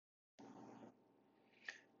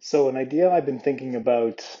So an idea I've been thinking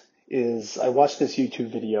about is I watched this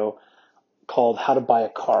YouTube video called How to Buy a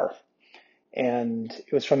Car, and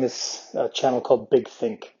it was from this channel called Big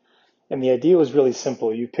Think. And the idea was really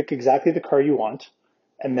simple. You pick exactly the car you want,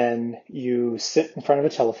 and then you sit in front of a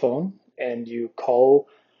telephone and you call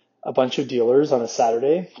a bunch of dealers on a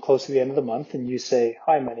Saturday close to the end of the month, and you say,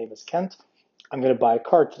 "Hi, my name is Kent. I'm going to buy a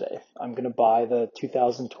car today. I'm going to buy the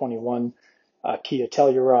 2021 Kia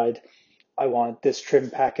Telluride. I want this trim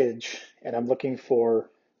package and I'm looking for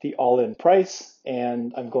the all-in price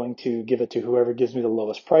and I'm going to give it to whoever gives me the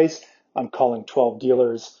lowest price. I'm calling 12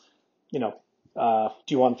 dealers, do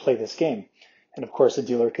you want to play this game?" And of course, a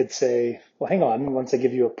dealer could say, "Well, hang on, once I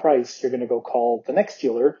give you a price, you're going to go call the next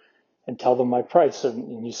dealer and tell them my price."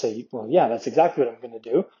 And you say, "Well, yeah, that's exactly what I'm going to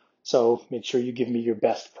do. So make sure you give me your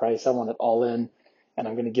best price. I want it all in and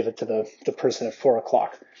I'm going to give it to the person at 4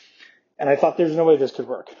 o'clock." And I thought there's no way this could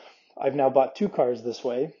work. I've now bought two cars this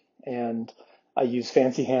way, and I use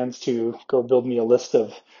Fancy Hands to go build me a list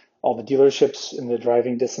of all the dealerships in the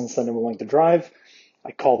driving distance that I'm willing to drive.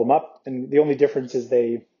 I call them up, and the only difference is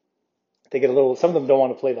they get a little, some of them don't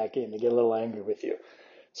want to play that game. They get a little angry with you.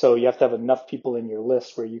 So you have to have enough people in your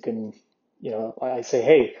list where you can, I say,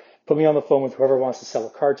 "Hey, put me on the phone with whoever wants to sell a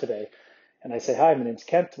car today." And I say, "Hi, my name's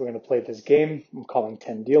Kent. We're going to play this game. I'm calling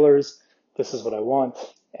 10 dealers. This is what I want.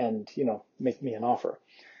 And, make me an offer."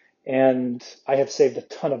 And I have saved a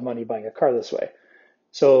ton of money buying a car this way.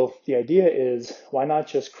 So the idea is, why not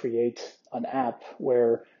just create an app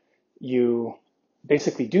where you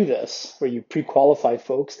basically do this, where you pre-qualify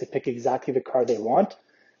folks, they pick exactly the car they want,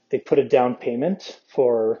 they put a down payment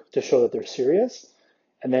to show that they're serious,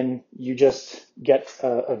 and then you just get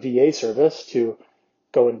a VA service to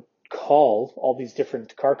go and call all these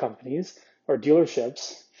different car companies or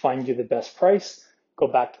dealerships, find you the best price, go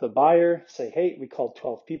back to the buyer, say, "Hey, we called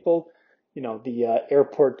 12 people. The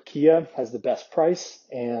airport Kia has the best price,"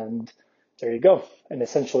 and there you go. And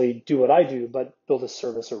essentially do what I do, but build a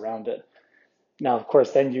service around it. Now, of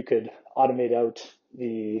course, then you could automate out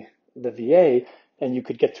the VA, and you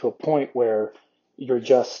could get to a point where you're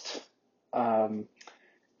just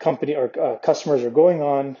company or customers are going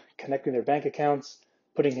on, connecting their bank accounts,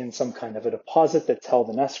 putting in some kind of a deposit that's held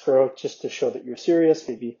in escrow just to show that you're serious,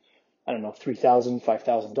 maybe, I don't know, $3,000,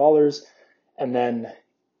 $5,000. And then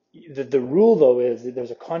the rule, though, is that there's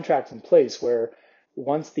a contract in place where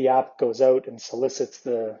once the app goes out and solicits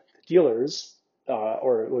the dealers,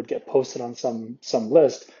 or it would get posted on some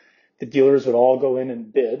list, the dealers would all go in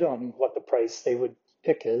and bid on what the price they would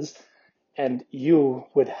pick is, and you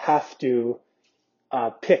would have to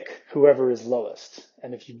pick whoever is lowest.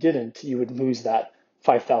 And if you didn't, you would lose that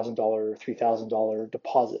 $5,000 or $3,000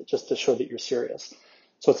 deposit just to show that you're serious.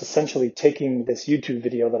 So it's essentially taking this YouTube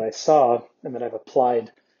video that I saw and that I've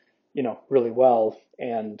applied, really well,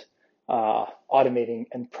 and automating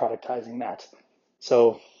and productizing that.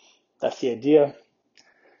 So that's the idea.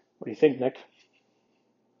 What do you think, Nick?